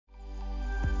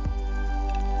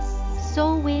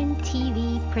Soulwind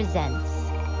TV presents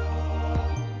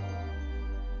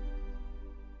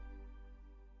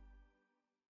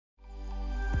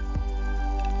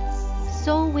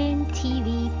Soulwind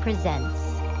TV presents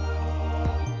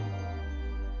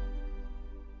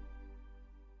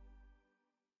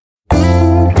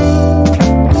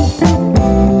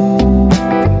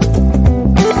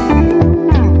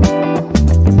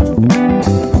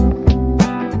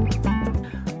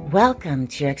Welcome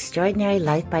to your Extraordinary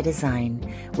Life by Design,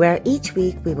 where each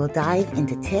week we will dive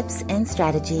into tips and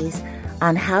strategies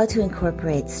on how to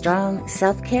incorporate strong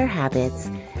self-care habits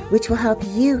which will help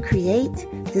you create,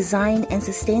 design, and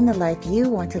sustain the life you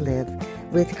want to live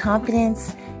with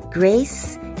confidence,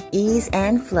 grace, ease,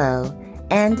 and flow,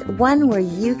 and one where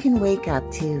you can wake up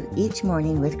to each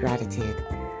morning with gratitude.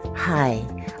 Hi,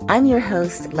 I'm your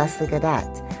host, Leslie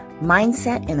Gaudette,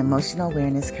 Mindset and Emotional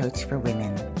Awareness Coach for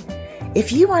Women.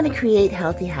 If you want to create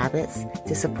healthy habits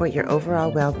to support your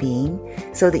overall well-being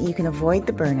so that you can avoid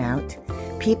the burnout,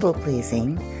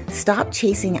 people-pleasing, stop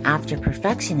chasing after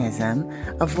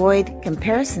perfectionism, avoid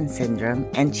comparison syndrome,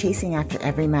 and chasing after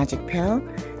every magic pill,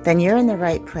 then you're in the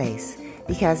right place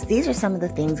because these are some of the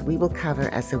things we will cover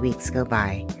as the weeks go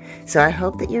by. So I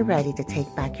hope that you're ready to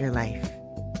take back your life.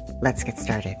 Let's get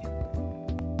started.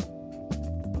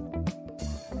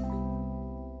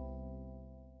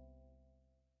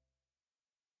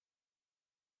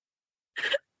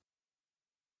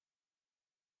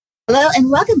 Hello, and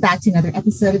welcome back to another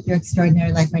episode of Your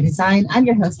Extraordinary Life by Design. I'm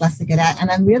your host, Leslie Gaudette,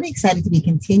 and I'm really excited to be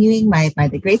continuing my By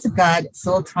the Grace of God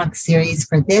Soul Talk series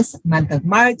for this month of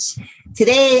March.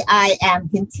 Today, I am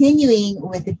continuing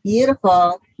with the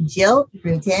beautiful Jill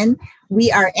Bruton. We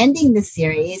are ending the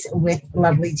series with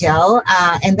lovely Jill,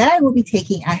 and then I will be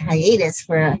taking a hiatus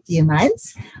for a few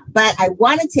months, but I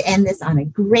wanted to end this on a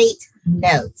great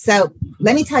note. So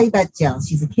let me tell you about Jill.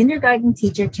 She's a kindergarten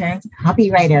teacher turned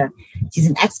copywriter. She's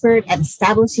an expert at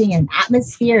establishing an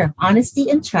atmosphere of honesty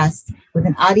and trust with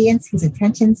an audience whose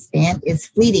attention span is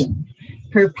fleeting.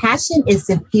 Her passion is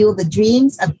to fuel the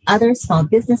dreams of other small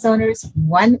business owners,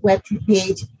 one web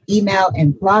page, email,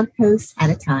 and blog posts at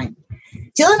a time.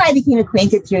 Jill and I became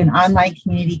acquainted through an online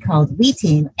community called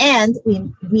Team, and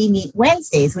we meet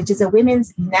Wednesdays, which is a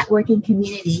women's networking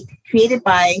community created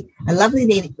by a lovely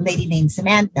lady named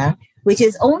Samantha, which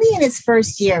is only in its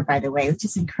first year, by the way, which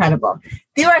is incredible.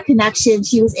 Through our connection,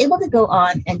 she was able to go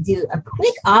on and do a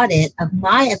quick audit of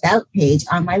my About page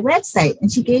on my website.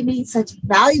 And she gave me such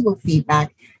valuable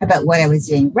feedback about what I was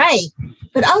doing right,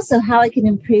 but also how I can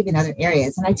improve in other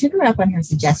areas. And I took her up on her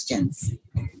suggestions.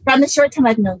 From the short time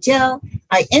I've known Jill,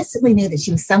 I instantly knew that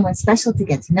she was someone special to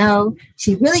get to know.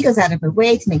 She really goes out of her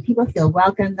way to make people feel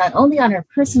welcome, not only on her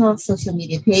personal social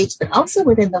media page, but also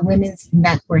within the women's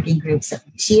networking groups that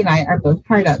she and I are both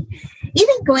part of.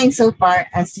 Even going so far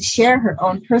as to share her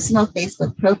own personal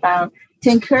Facebook profile to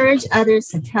encourage others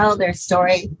to tell their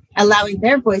story, allowing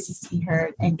their voices to be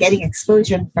heard and getting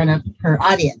exposure in front of her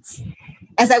audience.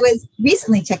 As I was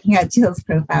recently checking out Jill's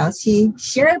profile, she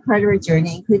shared part of her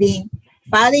journey, including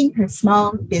filing her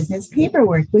small business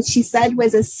paperwork, which she said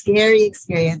was a scary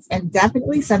experience and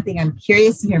definitely something I'm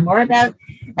curious to hear more about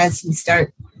as we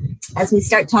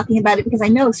start talking about it, because I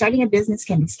know starting a business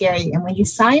can be scary. And when you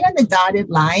sign on the dotted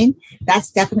line,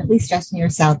 that's definitely stretching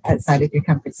yourself outside of your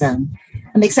comfort zone.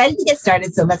 I'm excited to get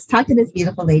started. So let's talk to this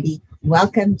beautiful lady.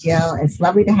 Welcome, Jill. It's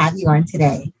lovely to have you on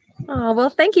today. Oh, well,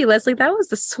 thank you, Leslie. That was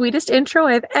the sweetest intro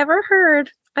I've ever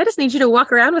heard. I just need you to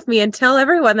walk around with me and tell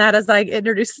everyone that as I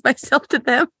introduce myself to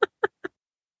them.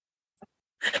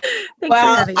 Thanks for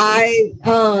having me.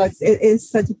 It is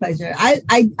such a pleasure.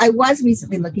 I was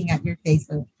recently looking at your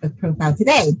Facebook profile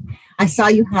today. I saw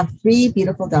you have 3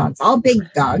 beautiful dogs, all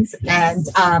big dogs, and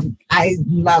I'm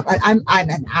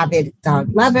an avid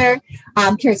dog lover.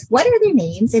 I'm curious, what are their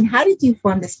names and how did you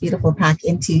form this beautiful pack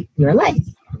into your life?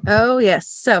 Oh, yes.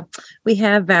 So we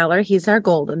have Valor. He's our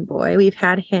golden boy. We've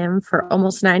had him for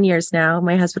almost 9 years now.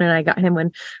 My husband and I got him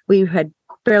when we had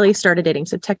barely started dating.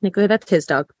 So technically that's his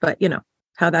dog, but you know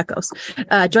how that goes.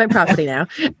 Joint property now.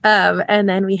 And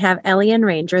then we have Ellie and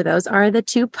Ranger. Those are the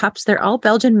 2 pups. They're all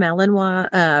Belgian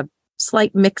Malinois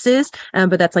slight mixes,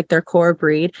 but that's like their core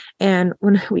breed. And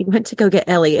when we went to go get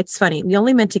Ellie, it's funny, we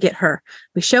only meant to get her.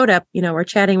 We showed up, we're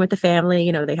chatting with the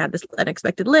family, they had this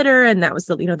unexpected litter, and that was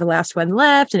the last one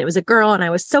left, and it was a girl, and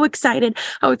I was so excited.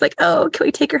 I was like, oh, can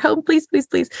we take her home, please, please,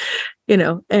 please?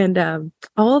 And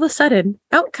all of a sudden,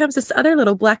 out comes this other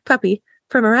little black puppy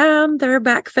from around their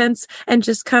back fence and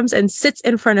just comes and sits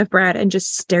in front of Brad and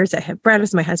just stares at him. Brad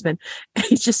is my husband, and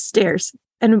he just stares.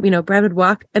 And, Brad would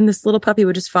walk and this little puppy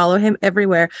would just follow him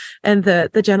everywhere. And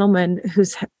the gentleman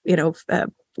who's,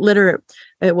 litter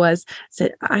it was,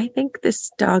 said, I think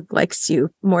this dog likes you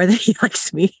more than he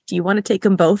likes me. Do you want to take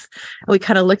them both? And we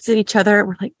kind of looked at each other.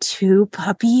 We're like, two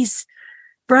puppies,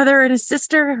 brother and a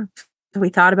sister. We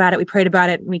thought about it. We prayed about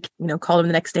it. And we, called him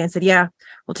the next day and said, yeah,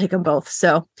 we'll take them both.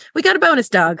 So we got a bonus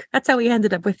dog. That's how we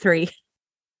ended up with 3.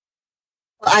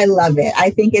 Well, I love it. I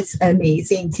think it's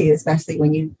amazing too, especially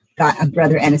when you got a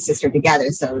brother and a sister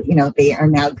together. So, they are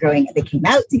now growing, they came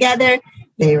out together.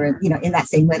 They were, in that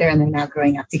same litter, and they're now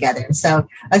growing up together. So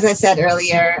as I said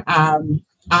earlier,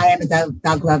 I am a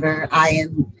dog lover. I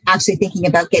am actually thinking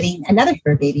about getting another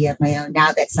fur baby of my own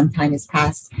now that some time has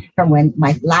passed from when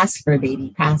my last fur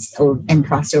baby passed and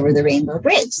crossed over the Rainbow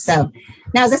Bridge. So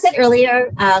now, as I said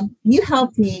earlier, you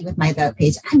helped me with my About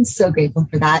page. I'm so grateful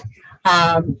for that.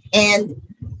 And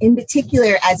in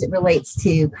particular, as it relates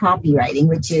to copywriting,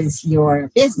 which is your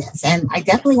business. And I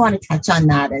definitely want to touch on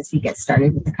that as we get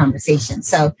started with the conversation.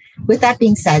 So with that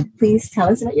being said, please tell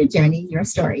us about your journey, your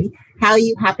story, how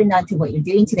you happened onto what you're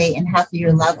doing today, and how through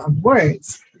your love of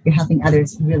words, you're helping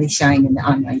others really shine in the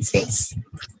online space.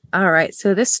 All right.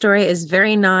 So this story is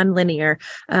very non-linear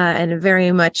and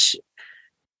very much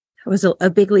was a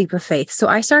big leap of faith. So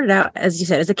I started out, as you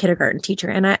said, as a kindergarten teacher,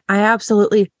 and I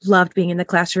absolutely loved being in the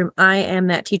classroom. I am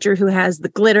that teacher who has the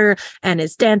glitter and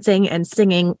is dancing and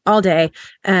singing all day,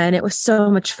 and it was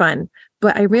so much fun.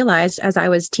 But I realized as I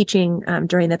was teaching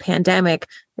during the pandemic,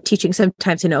 teaching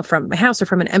sometimes, from my house or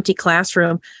from an empty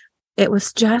classroom, it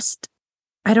was just,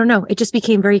 I don't know, it just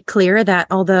became very clear that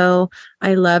although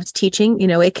I loved teaching,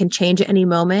 it can change at any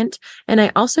moment. And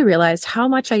I also realized how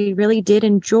much I really did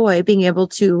enjoy being able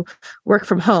to work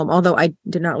from home, although I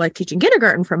did not like teaching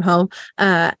kindergarten from home,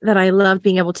 that I loved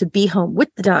being able to be home with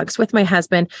the dogs, with my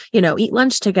husband, eat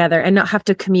lunch together and not have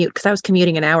to commute, because I was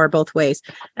commuting an hour both ways.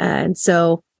 And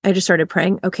so I just started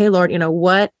praying, okay, Lord,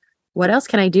 what else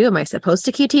can I do? Am I supposed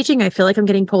to keep teaching? I feel like I'm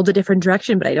getting pulled a different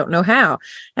direction, but I don't know how.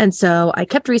 And so I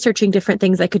kept researching different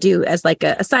things I could do as like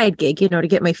a side gig, to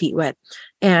get my feet wet.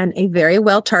 And a very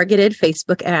well-targeted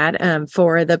Facebook ad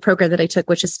for the program that I took,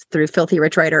 which is through Filthy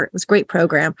Rich Writer. It was a great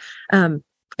program.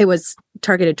 It was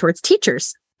targeted towards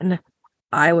teachers, and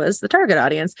I was the target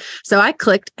audience. So I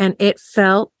clicked, and it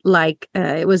felt like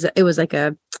it was like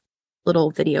a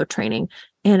little video training.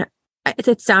 And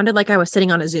it sounded like I was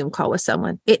sitting on a Zoom call with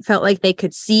someone. It felt like they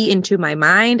could see into my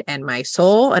mind and my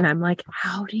soul. And I'm like,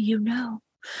 how do you know?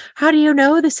 How do you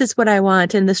know this is what I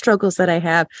want and the struggles that I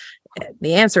have?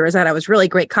 The answer is that I was really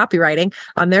great copywriting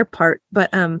on their part,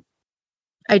 but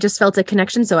I just felt a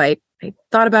connection. So I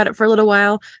thought about it for a little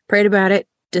while, prayed about it,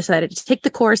 decided to take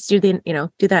the course, do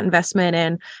that investment.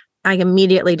 And I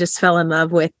immediately just fell in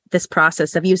love with this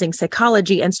process of using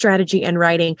psychology and strategy and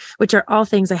writing, which are all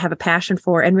things I have a passion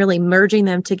for, and really merging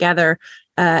them together.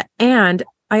 And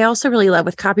I also really love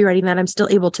with copywriting that I'm still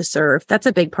able to serve. That's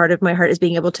a big part of my heart, is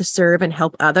being able to serve and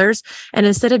help others. And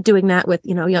instead of doing that with,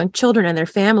 young children and their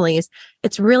families,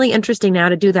 it's really interesting now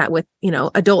to do that with,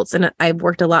 adults. And I've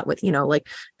worked a lot with, like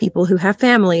people who have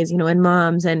families, and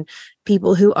moms and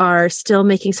people who are still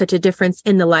making such a difference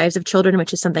in the lives of children,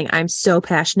 which is something I'm so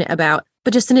passionate about,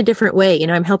 but just in a different way.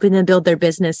 I'm helping them build their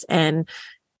business and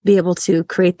be able to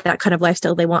create that kind of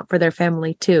lifestyle they want for their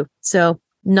family too. So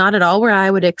not at all where I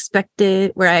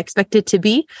expected to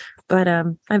be, but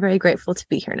I'm very grateful to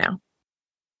be here now.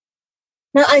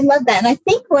 No, I love that. And I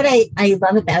think what I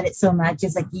love about it so much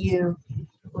is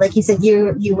like you said,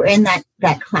 you were in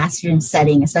that classroom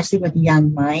setting, especially with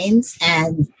young minds.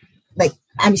 And like,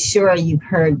 I'm sure you've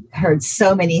heard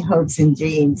so many hopes and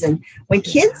dreams. And when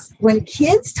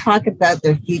kids talk about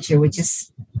their future, which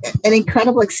is an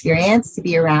incredible experience to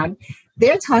be around,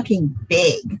 they're talking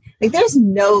big. Like, there's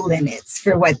no limits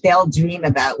for what they'll dream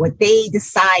about, what they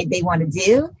decide they want to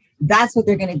do. That's what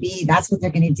they're going to be. That's what they're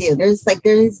going to do. There's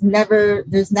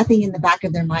nothing in the back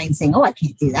of their mind saying, oh, I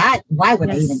can't do that. Why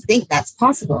would I even think that's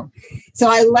possible? So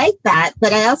I like that.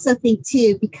 But I also think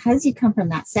too, because you come from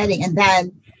that setting, and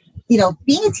then,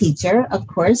 being a teacher, of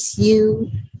course,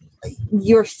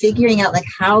 you're figuring out like,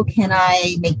 how can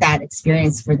I make that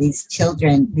experience for these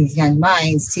children, these young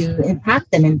minds, to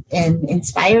impact them and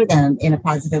inspire them in a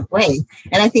positive way.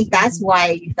 And I think that's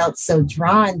why you felt so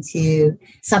drawn to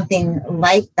something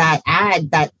like that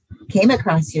ad that came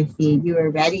across your feed. You were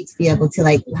ready to be able to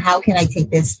like, how can I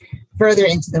take this further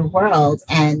into the world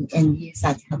and use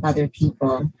that to help other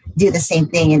people do the same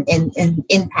thing and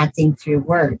impacting through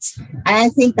words. And I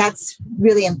think that's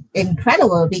really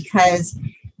incredible, because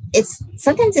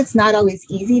sometimes it's not always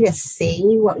easy to say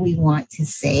what we want to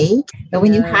say, but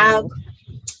when you have,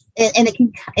 and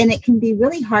it can be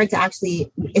really hard to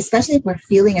actually, especially if we're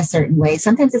feeling a certain way,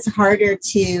 sometimes it's harder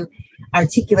to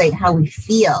articulate how we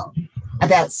feel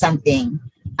about something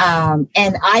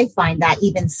And I find that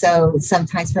even so,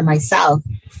 sometimes for myself,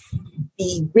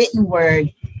 the written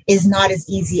word is not as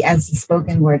easy as the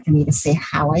spoken word for me to say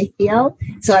how I feel.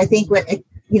 So I think what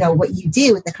you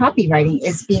do with the copywriting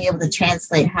is being able to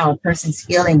translate how a person's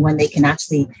feeling when they can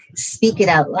actually speak it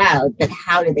out loud, but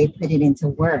how do they put it into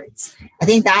words? I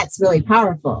think that's really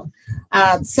powerful.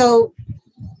 So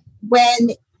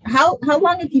how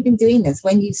long have you been doing this?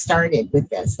 When you started with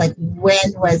this? Like,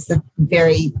 when was the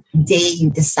very day you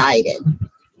decided?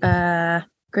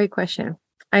 Great question.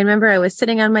 I remember I was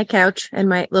sitting on my couch and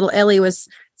my little Ellie was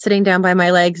sitting down by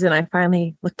my legs, and I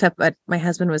finally looked up at my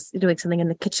husband was doing something in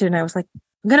the kitchen, and I was like,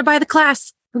 I'm going to buy the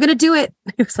class. I'm going to do it.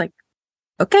 He was like,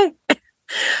 okay.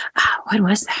 When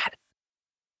was that?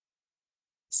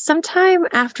 Sometime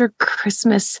after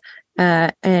Christmas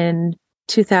in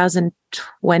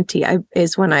 2020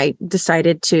 is when I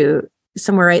decided to,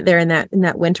 somewhere right there in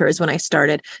that winter is when I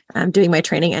started doing my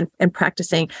training and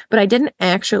practicing. But I didn't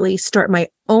actually start my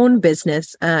own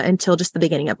business until just the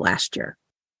beginning of last year.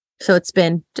 So it's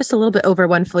been just a little bit over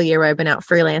one full year where I've been out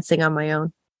freelancing on my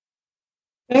own.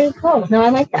 Very cool. No, I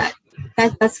like that.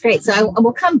 That's great. So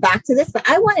we'll come back to this, but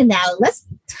I want to now, let's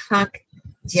talk,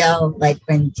 Jill, like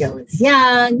when Jill was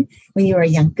young, when you were a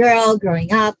young girl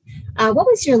growing up. What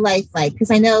was your life like? Because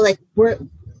I know, like,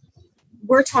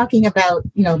 we're talking about,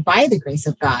 by the grace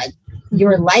of God,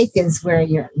 your life is where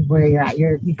you're at.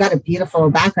 You've got a beautiful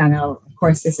background. Now, of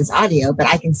course, this is audio, but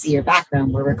I can see your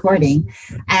background. We're recording,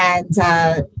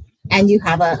 and you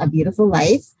have a beautiful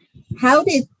life.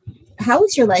 How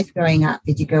was your life growing up?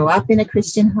 Did you grow up in a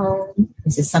Christian home?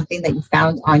 Is this something that you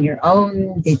found on your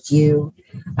own? Did you,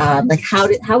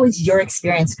 how was your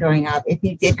experience growing up? If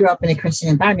you did grow up in a Christian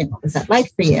environment, what was that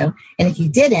like for you? And if you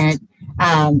didn't,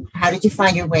 how did you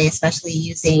find your way, especially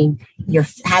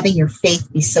having your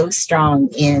faith be so strong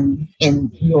in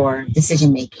your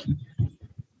decision making?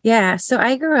 Yeah. So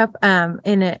I grew up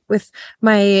with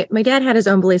my dad had his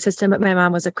own belief system, but my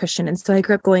mom was a Christian. And so I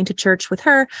grew up going to church with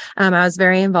her. I was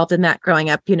very involved in that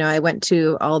growing up. I went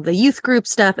to all the youth group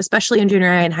stuff, especially in junior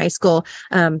high and high school.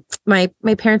 My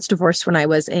parents divorced when I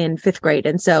was in 5th grade.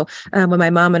 And so when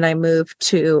my mom and I moved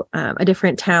to a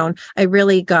different town, I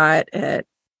really got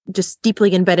just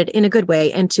deeply embedded in a good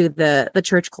way into the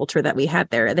church culture that we had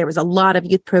there. There was a lot of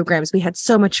youth programs. We had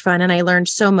so much fun, and I learned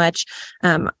so much.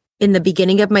 In the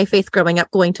beginning of my faith growing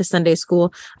up, going to Sunday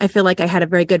school, I feel like I had a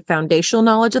very good foundational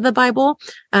knowledge of the Bible.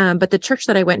 But the church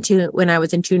that I went to when I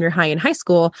was in junior high and high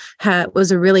school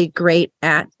was really great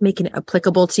at making it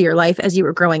applicable to your life as you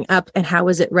were growing up, and how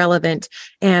was it relevant.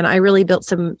 And I really built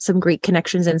some great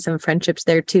connections and some friendships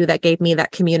there too that gave me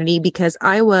that community, because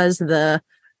I was the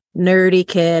nerdy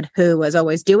kid who was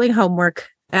always doing homework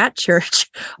at church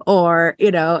or,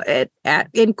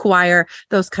 in choir,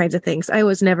 those kinds of things. I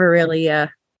was never really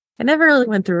I never really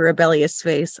went through a rebellious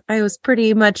phase. I was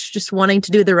pretty much just wanting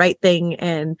to do the right thing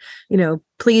and,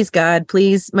 please God,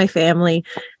 please my family.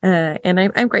 And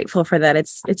I'm grateful for that.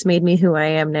 It's made me who I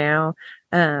am now.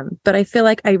 But I feel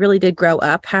like I really did grow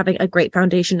up having a great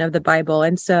foundation of the Bible.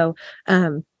 And so,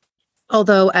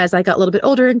 although as I got a little bit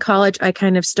older in college, I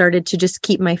kind of started to just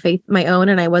keep my faith my own,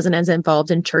 and I wasn't as involved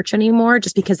in church anymore,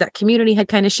 just because that community had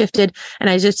kind of shifted, and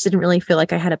I just didn't really feel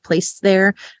like I had a place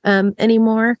there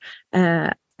anymore.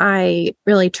 I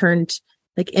really turned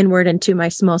inward into my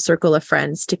small circle of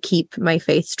friends to keep my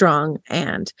faith strong.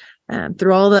 And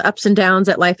through all the ups and downs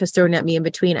that life has thrown at me in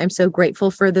between, I'm so grateful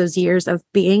for those years of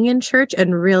being in church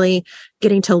and really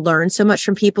getting to learn so much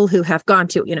from people who have gone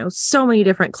to, so many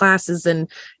different classes and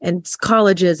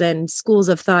colleges and schools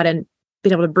of thought, and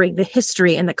being able to bring the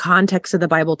history and the context of the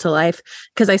Bible to life,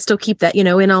 because I still keep that,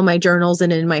 in all my journals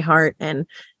and in my heart. And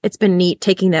it's been neat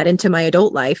taking that into my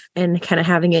adult life and kind of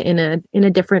having it in a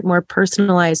different, more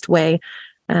personalized way.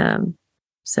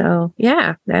 So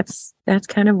yeah, that's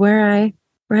kind of where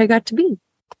I got to be.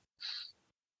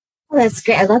 Well, that's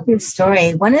great. I love your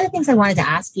story. One of the things I wanted to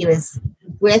ask you is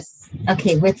with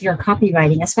your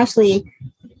copywriting, especially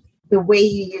the way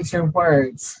you use your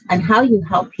words and how you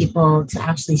help people to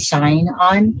actually shine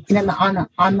on the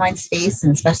online space,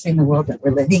 and especially in the world that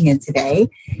we're living in today.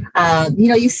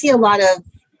 You see a lot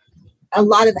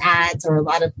of ads, or a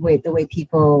lot of the way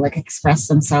people express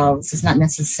themselves is not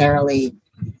necessarily,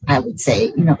 I would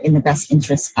say, in the best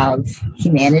interest of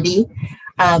humanity.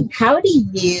 How do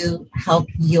you help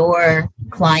your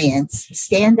clients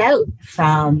stand out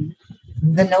from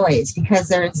the noise? Because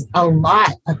there's a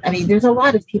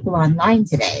lot of people online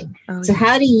today. So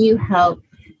how do you help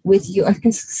with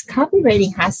because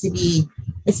copywriting has to be,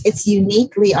 it's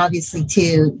uniquely obviously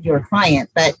to your client,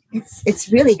 but it's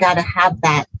really got to have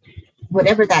that,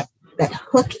 whatever that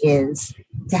hook is,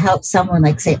 to help someone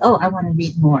like say, oh, I want to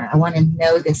read more. I want to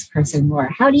know this person more.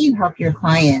 How do you help your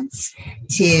clients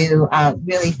to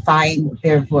really find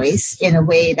their voice in a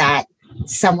way that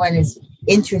someone is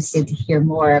interested to hear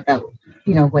more about,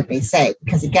 what they say?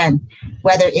 Because again,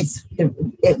 whether it's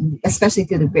especially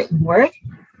through the written word,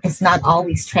 it's not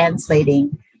always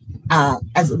translating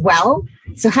as well.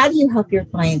 So how do you help your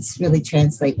clients really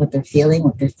translate what they're feeling,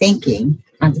 what they're thinking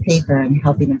onto paper and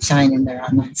helping them shine in their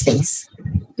online space?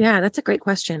 Yeah, that's a great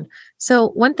question. So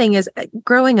one thing is,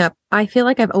 growing up, I feel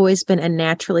like I've always been a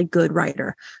naturally good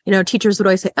writer. Teachers would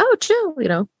always say, oh, Jill,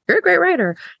 you're a great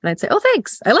writer. And I'd say, oh,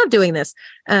 thanks. I love doing this.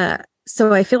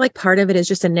 So I feel like part of it is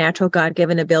just a natural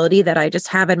God-given ability that I just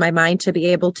have in my mind to be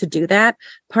able to do that.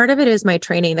 Part of it is my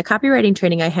training. The copywriting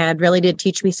training I had really did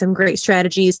teach me some great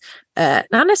strategies, not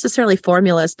necessarily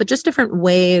formulas, but just different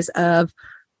ways of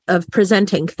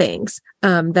presenting things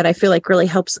that I feel like really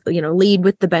helps, lead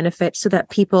with the benefit so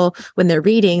that people, when they're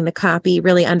reading the copy,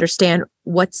 really understand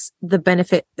what's the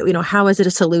benefit, how is it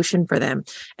a solution for them?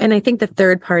 And I think the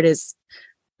third part is,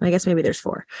 I guess maybe there's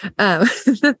four.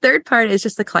 The third part is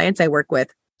just the clients I work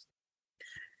with.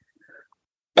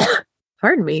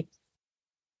 Pardon me.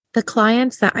 The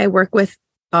clients that I work with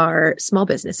are small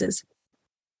businesses.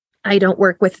 I don't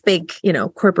work with big,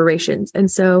 corporations.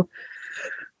 And so,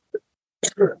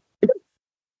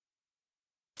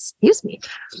 excuse me.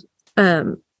 I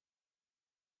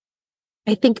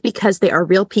think because they are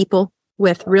real people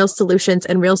with real solutions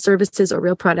and real services or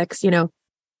real products,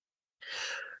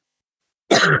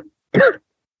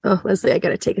 Oh, Leslie, I got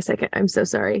to take a second. I'm so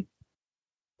sorry.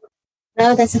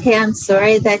 No, that's okay. I'm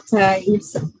sorry that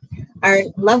our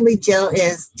lovely Jill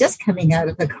is just coming out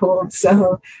of a cold.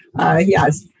 So,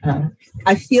 yes,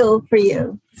 I feel for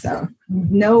you. So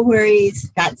no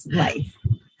worries. That's life.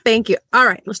 Thank you. All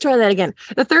right, let's try that again.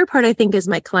 The third part, I think, is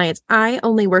my clients. I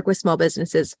only work with small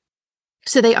businesses.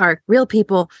 So they are real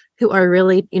people who are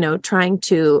really, trying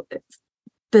to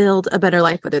build a better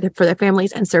life for their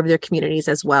families and serve their communities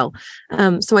as well.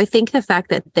 So I think the fact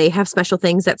that they have special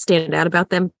things that stand out about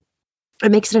them,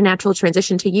 it makes it a natural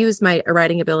transition to use my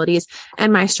writing abilities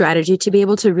and my strategy to be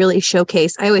able to really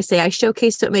showcase. I always say I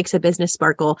showcase what makes a business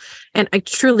sparkle. And I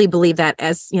truly believe that,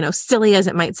 as silly as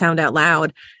it might sound out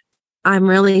loud, I'm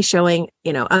really showing,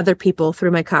 other people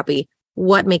through my copy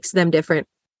what makes them different,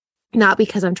 not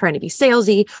because I'm trying to be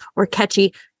salesy or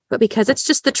catchy, but because it's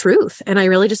just the truth. And I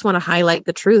really just want to highlight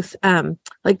the truth.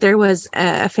 Like there was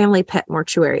a family pet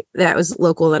mortuary that was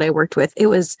local that I worked with. It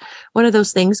was one of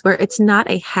those things where it's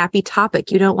not a happy topic.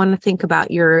 You don't want to think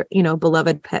about your,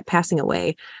 beloved pet passing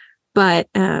away. But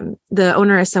the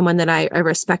owner is someone that I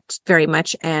respect very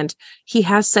much. And he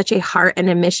has such a heart and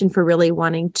a mission for really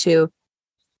wanting to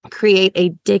create a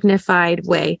dignified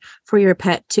way for your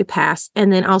pet to pass,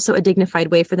 and then also a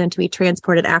dignified way for them to be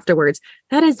transported afterwards.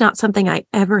 That is not something I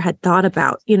ever had thought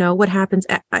about. What happens?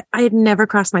 I had never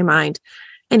crossed my mind.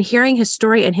 And hearing his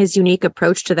story and his unique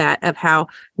approach to that, of how,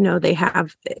 they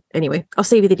have, anyway, I'll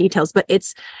save you the details, but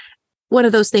it's one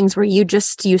of those things where you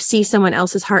see someone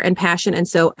else's heart and passion. And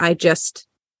so I just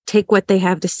take what they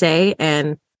have to say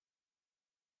and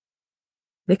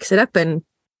mix it up and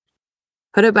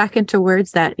put it back into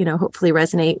words that, hopefully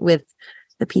resonate with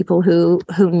the people who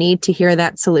need to hear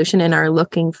that solution and are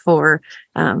looking for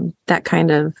that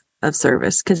kind of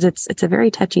service, because it's a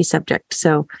very touchy subject.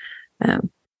 So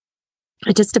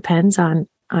it just depends on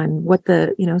what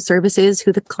the, service is,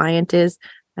 who the client is.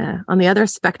 On the other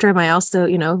spectrum, I also,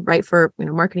 write for,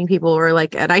 marketing people, or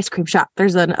like an ice cream shop.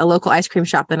 There's a local ice cream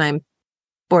shop that I'm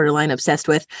borderline obsessed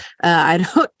with. I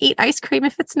don't eat ice cream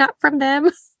if it's not from them.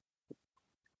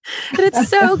 And it's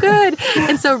so good.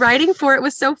 And so writing for it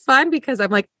was so fun, because I'm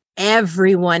like,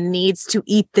 everyone needs to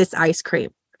eat this ice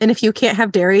cream. And if you can't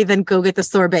have dairy, then go get the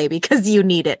sorbet because you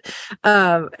need it.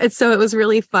 And so it was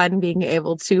really fun being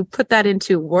able to put that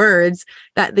into words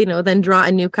that, then draw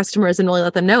in new customers and really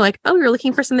let them know, like, oh, you're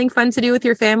looking for something fun to do with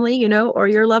your family, or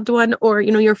your loved one, or,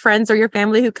 your friends or your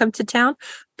family who come to town,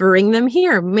 bring them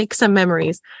here, make some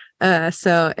memories.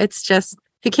 So it's just,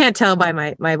 if you can't tell by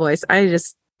my voice,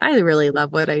 I really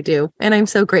love what I do. And I'm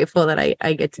so grateful that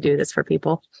I get to do this for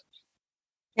people.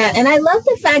 Yeah, and I love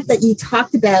the fact that you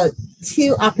talked about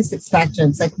two opposite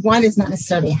spectrums. Like one is not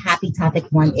necessarily a happy topic,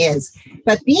 one is.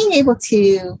 But being able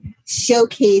to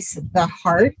showcase the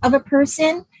heart of a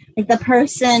person, like the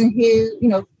person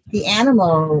who, the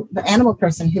animal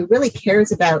person who really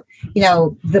cares about,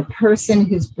 the person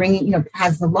who's bringing,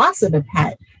 has the loss of a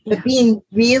pet, but being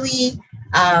really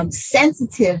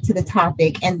sensitive to the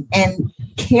topic and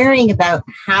caring about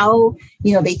how,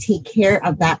 they take care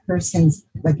of that person's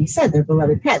like you said, their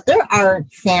beloved pet. They're our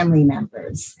family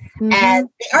members, and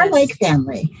they are like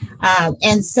family.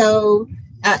 And so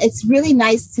it's really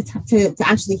nice to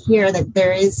actually hear that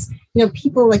there is,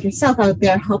 people like yourself out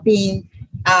there helping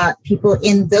people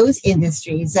in those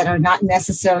industries that are not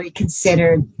necessarily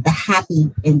considered the happy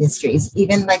industries,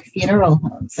 even like funeral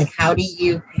homes. Like, how do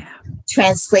you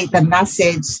translate the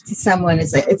message to someone?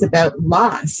 It's about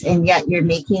loss, and yet you're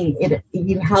making it,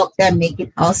 you help them make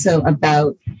it also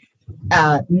about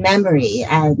memory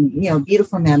and,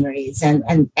 beautiful memories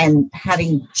and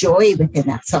having joy within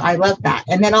that. So I love that.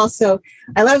 And then also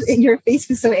I love your face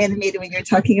was so animated when you're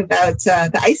talking about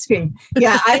the ice cream.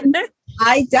 Yeah.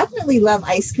 I definitely love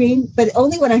ice cream, but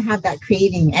only when I have that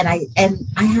craving. And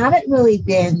I haven't really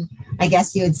been, I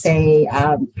guess you would say,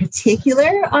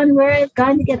 particular on where I've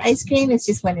gone to get ice cream. It's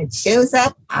just when it shows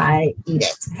up, I eat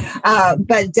it.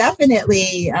 But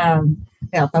definitely,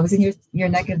 if I was in your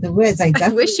neck of the woods, I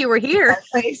definitely wish you were here.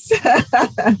 Place.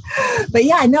 But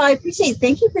yeah, no, I appreciate.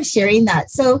 Thank you for sharing that.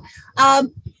 So,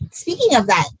 speaking of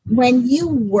that, when you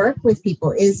work with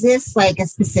people, is this like a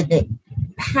specific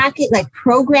packet, like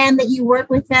program that you work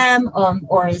with them,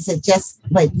 or is it just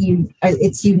like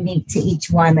it's unique to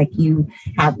each one? Like you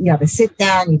have a sit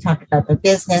down, you talk about the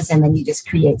business, and then you just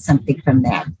create something from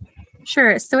there.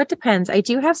 Sure. So it depends. I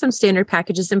do have some standard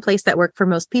packages in place that work for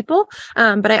most people,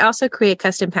 but I also create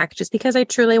custom packages because I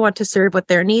truly want to serve what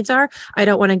their needs are. I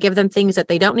don't want to give them things that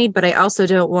they don't need, but I also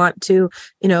don't want to,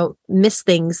 miss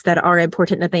things that are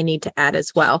important that they need to add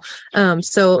as well.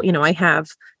 So I have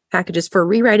packages for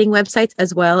rewriting websites,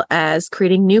 as well as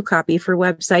creating new copy for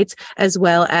websites, as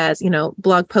well as,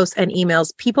 blog posts and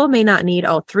emails. People may not need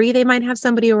all three. They might have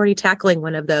somebody already tackling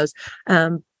one of those.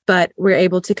 But we're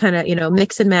able to kind of,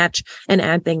 mix and match and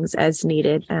add things as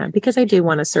needed, because I do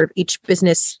want to serve each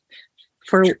business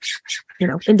for,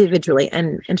 individually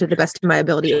and to the best of my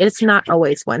ability. It's not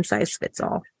always one size fits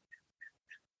all.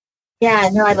 Yeah,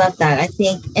 no, I love that. I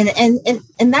think,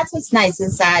 and that's what's nice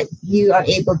is that you are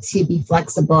able to be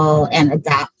flexible and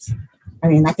adapt. I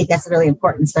mean, I think that's really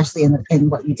important, especially in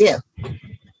what you do.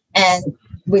 And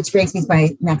which brings me to my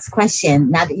next question.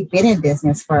 Now that you've been in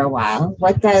business for a while,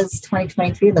 what does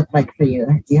 2023 look like for you?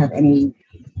 Do you have any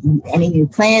new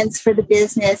plans for the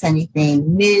business?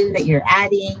 Anything new that you're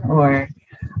adding, or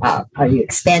are you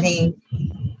expanding?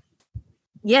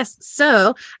 Yes.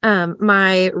 So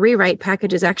my rewrite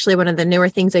package is actually one of the newer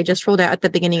things I just rolled out at the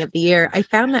beginning of the year. I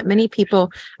found that many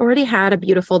people already had a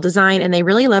beautiful design and they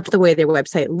really loved the way their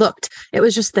website looked. It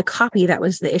was just the copy that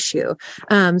was the issue.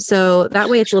 So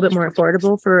that way it's a little bit more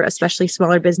affordable for especially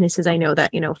smaller businesses. I know that,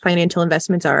 financial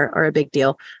investments are a big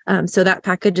deal. So that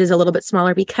package is a little bit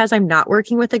smaller because I'm not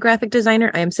working with a graphic designer.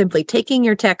 I am simply taking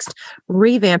your text,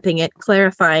 revamping it,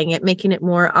 clarifying it, making it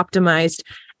more optimized,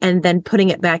 and then putting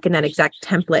it back in that exact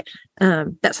template.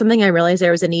 That's something I realized there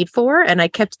was a need for, and I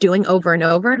kept doing over and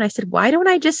over. And I said, why don't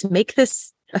I just make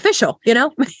this official,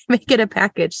 make it a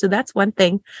package? So that's one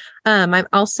thing. I'm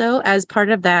also, as part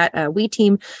of that We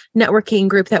Team networking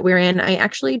group that we're in, I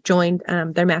actually joined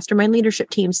their mastermind leadership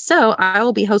team. So I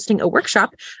will be hosting a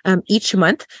workshop each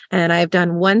month. And I've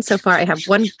done one so far. I have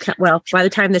one, well, by the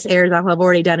time this airs, I'll have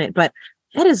already done it. But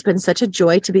it has been such a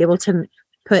joy to be able to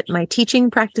put my teaching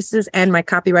practices and my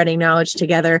copywriting knowledge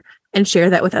together and share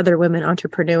that with other women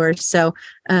entrepreneurs. So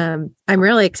I'm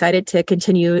really excited to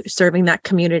continue serving that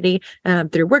community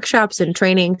through workshops and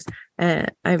trainings.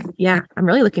 I'm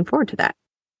really looking forward to that.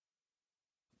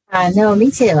 No,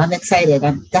 me too. I'm excited.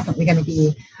 I'm definitely going to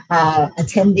be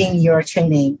attending your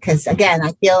training because, again,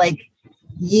 I feel like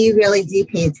you really do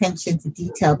pay attention to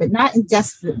detail, but not in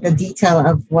just the detail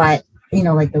of what,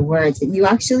 like the words, but you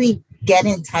actually get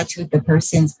in touch with the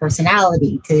person's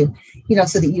personality to,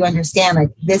 so that you understand,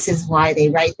 like, this is why they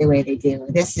write the way they do.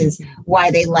 This is why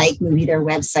they like maybe their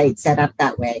website set up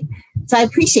that way. So I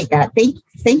appreciate that.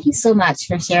 Thank you so much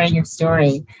for sharing your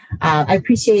story. I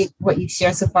appreciate what you've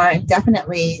shared so far. And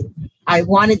definitely, I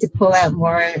wanted to pull out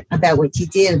more about what you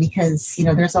do because,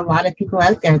 there's a lot of people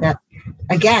out there that,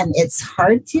 again, it's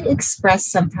hard to express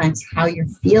sometimes how you're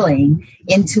feeling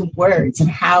into words and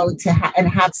how to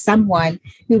have someone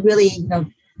who really,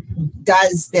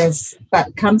 does this,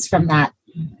 but comes from that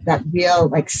real,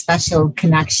 like, special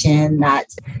connection that,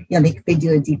 they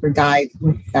do a deeper dive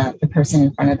with the person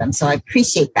in front of them. So I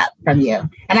appreciate that from you.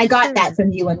 And I got that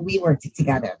from you when we worked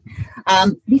together.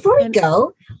 Before we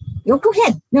go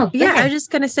ahead. No, go ahead. I was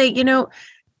just going to say,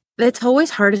 it's always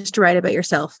hardest to write about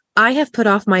yourself. I have put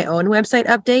off my own website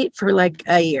update for like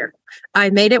a year. I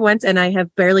made it once and I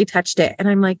have barely touched it. And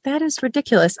I'm like, that is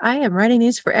ridiculous. I am writing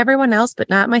these for everyone else, but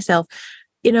not myself.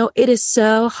 It is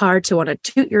so hard to want to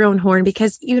toot your own horn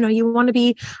because, you want to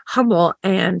be humble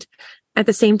and at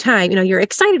the same time, you're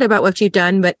excited about what you've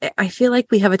done, but I feel like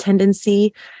we have a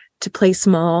tendency to play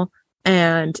small,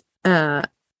 and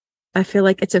I feel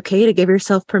like it's okay to give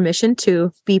yourself permission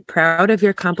to be proud of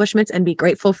your accomplishments and be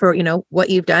grateful for,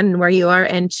 what you've done and where you are,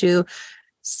 and to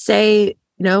say,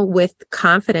 with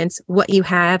confidence what you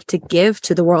have to give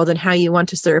to the world and how you want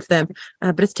to serve them.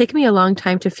 But it's taken me a long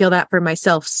time to feel that for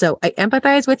myself. So I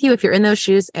empathize with you if you're in those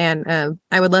shoes, and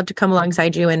I would love to come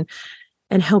alongside you and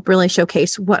help really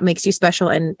showcase what makes you special,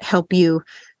 and help you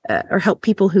or help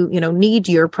people who, need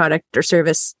your product or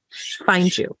service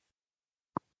find you.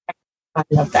 I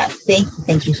love that.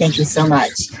 Thank you so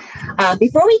much.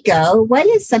 Before we go, what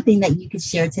is something that you could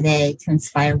share today to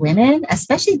inspire women,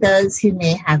 especially those who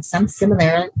may have some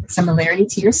similarity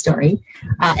to your story,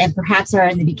 and perhaps are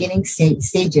in the beginning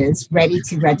stages, ready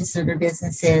to register their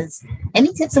businesses?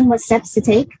 Any tips on what steps to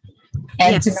take,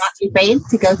 and to not be afraid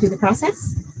to go through the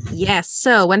process? Yes.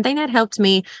 So one thing that helped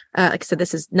me, like I said,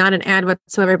 this is not an ad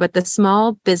whatsoever, but the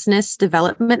Small Business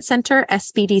Development Center,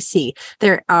 SBDC.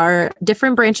 There are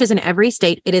different branches in every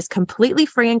state. It is completely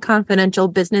free and confidential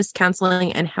business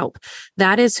counseling and help.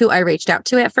 That is who I reached out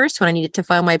to at first when I needed to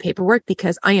file my paperwork,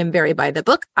 because I am very by the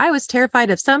book. I was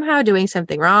terrified of somehow doing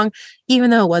something wrong,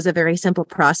 even though it was a very simple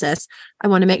process. I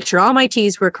want to make sure all my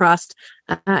T's were crossed.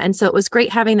 And so it was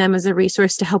great having them as a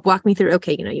resource to help walk me through,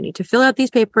 okay, you need to fill out these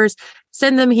papers,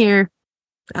 send them here.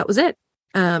 That was it.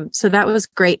 So that was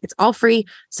great. It's all free.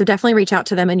 So definitely reach out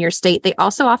to them in your state. They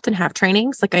also often have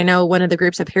trainings. Like I know one of the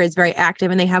groups up here is very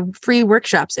active, and they have free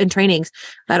workshops and trainings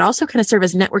that also kind of serve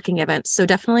as networking events. So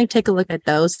definitely take a look at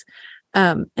those.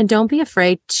 And don't be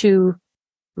afraid to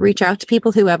reach out to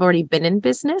people who have already been in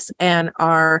business and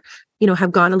are,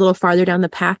 have gone a little farther down the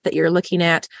path that you're looking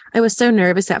at. I was so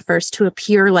nervous at first to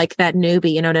appear like that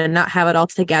newbie, to not have it all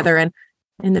together.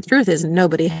 And the truth is,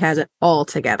 nobody has it all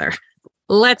together.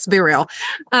 Let's be real.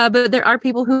 But there are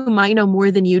people who might know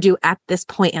more than you do at this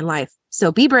point in life.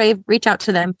 So be brave, reach out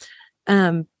to them.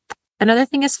 Another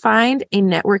thing is find a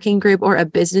networking group or a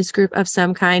business group of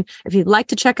some kind. If you'd like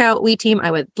to check out We Team, I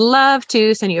would love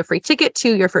to send you a free ticket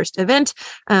to your first event.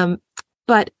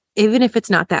 But even if it's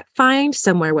not that, find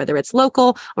somewhere, whether it's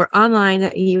local or online,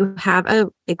 that you have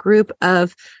a group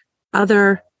of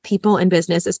other people in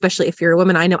business, especially if you're a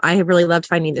woman. I know I have really loved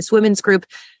finding this women's group,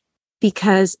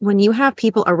 because when you have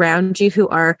people around you who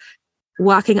are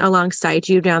walking alongside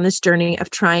you down this journey of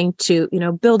trying to,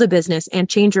 build a business and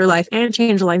change your life and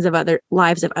change the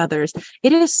lives of others,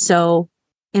 it is so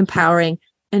empowering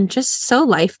and just so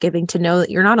life-giving to know that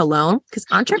you're not alone, because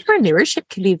entrepreneurship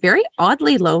can be very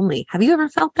oddly lonely. Have you ever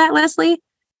felt that, Leslie?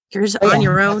 You're just on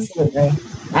your own.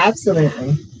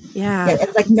 Absolutely. Yeah.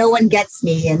 It's like no one gets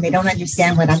me and they don't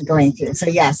understand what I'm going through. So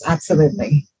yes,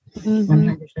 absolutely.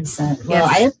 100%. Well,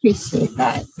 I appreciate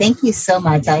that. Thank you so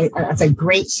much. That's a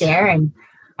great share. And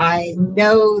I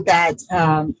know that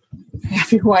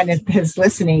everyone that's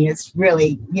listening is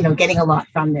really, getting a lot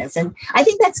from this. And I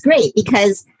think that's great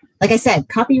because, like I said,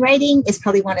 copywriting is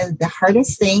probably one of the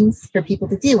hardest things for people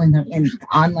to do in the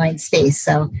online space.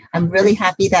 So I'm really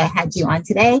happy that I had you on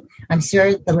today. I'm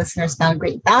sure the listeners found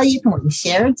great value from what you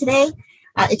shared today.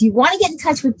 If you want to get in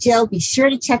touch with Jill, be sure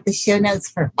to check the show notes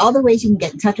for all the ways you can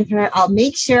get in touch with her. I'll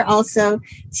make sure also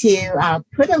to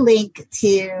put a link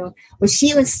to what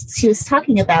she was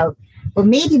talking about. Well,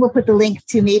 maybe we'll put the link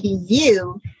to maybe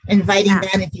you inviting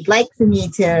them. If you'd like for me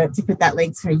to put that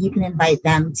link for you, can invite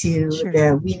them to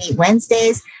the We Meet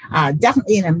Wednesdays.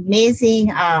 Definitely an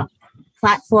amazing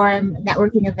platform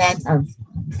networking event of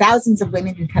thousands of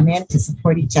women who come in to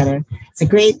support each other. It's a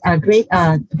great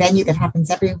venue that happens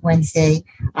every Wednesday.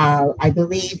 I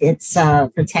believe it's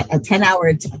for a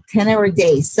 10-hour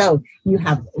day. So you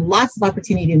have lots of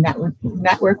opportunity to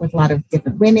network with a lot of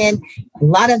different women, a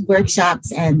lot of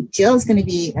workshops. And Jill's going to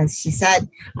be, as she said,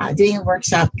 doing a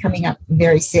workshop coming up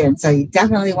very soon. So you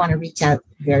definitely want to reach out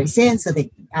very soon so that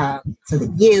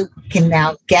you can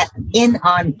now get in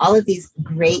on all of these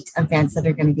great events that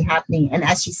are going to be happening. And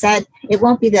as she said, it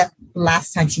won't be the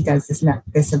last time she does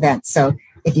this event. So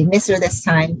if you miss her this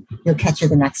time, you'll catch her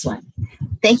the next one.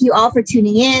 Thank you all for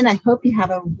tuning in. I hope you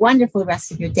have a wonderful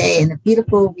rest of your day and a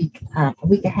beautiful week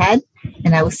ahead.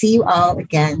 And I will see you all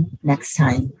again next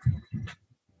time.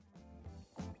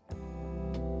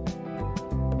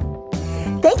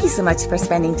 Thank you so much for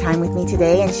spending time with me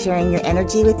today and sharing your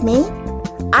energy with me.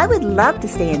 I would love to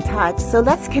stay in touch, so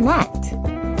let's connect.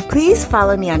 Please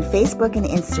follow me on Facebook and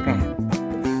Instagram.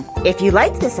 If you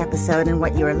liked this episode and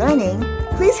what you are learning,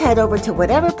 please head over to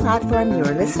whatever platform you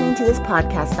are listening to this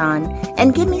podcast on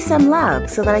and give me some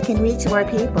love so that I can reach more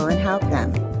people and help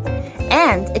them.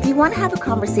 And if you want to have a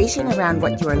conversation around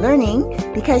what you are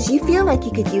learning because you feel like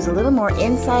you could use a little more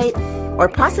insight or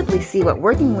possibly see what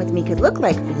working with me could look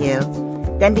like for you,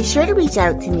 then be sure to reach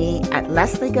out to me at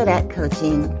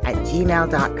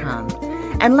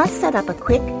lesliegoodettecoaching@gmail.com and let's set up a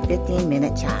quick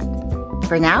 15-minute chat.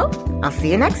 For now, I'll see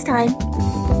you next time.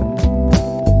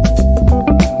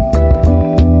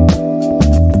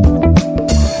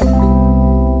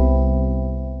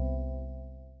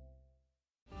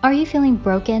 Are you feeling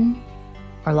broken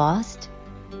or lost?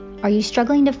 Are you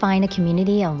struggling to find a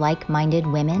community of like-minded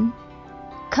women?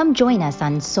 Come join us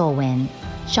on Soulwin,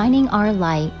 Shining Our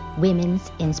Light Women's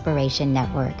Inspiration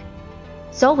Network.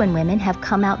 Soulwin women have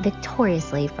come out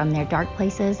victoriously from their dark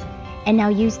places and now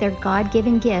use their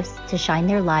God-given gifts to shine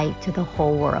their light to the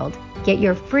whole world. Get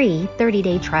your free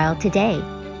 30-day trial today.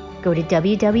 Go to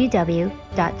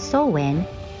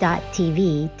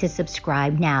www.soulwin.tv to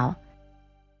subscribe now.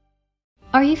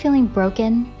 Are you feeling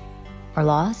broken or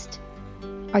lost?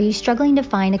 Are you struggling to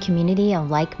find a community of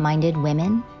like-minded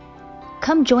women?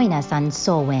 Come join us on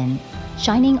Soulwin,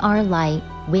 Shining Our Light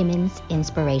Women's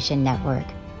Inspiration Network.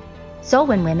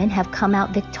 Soulwin women have come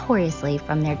out victoriously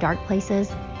from their dark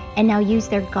places and now use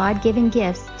their God-given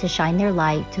gifts to shine their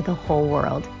light to the whole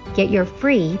world. Get your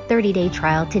free 30-day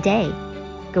trial today.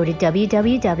 Go to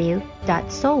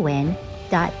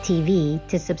www.soulwin.tv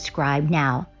to subscribe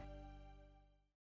now.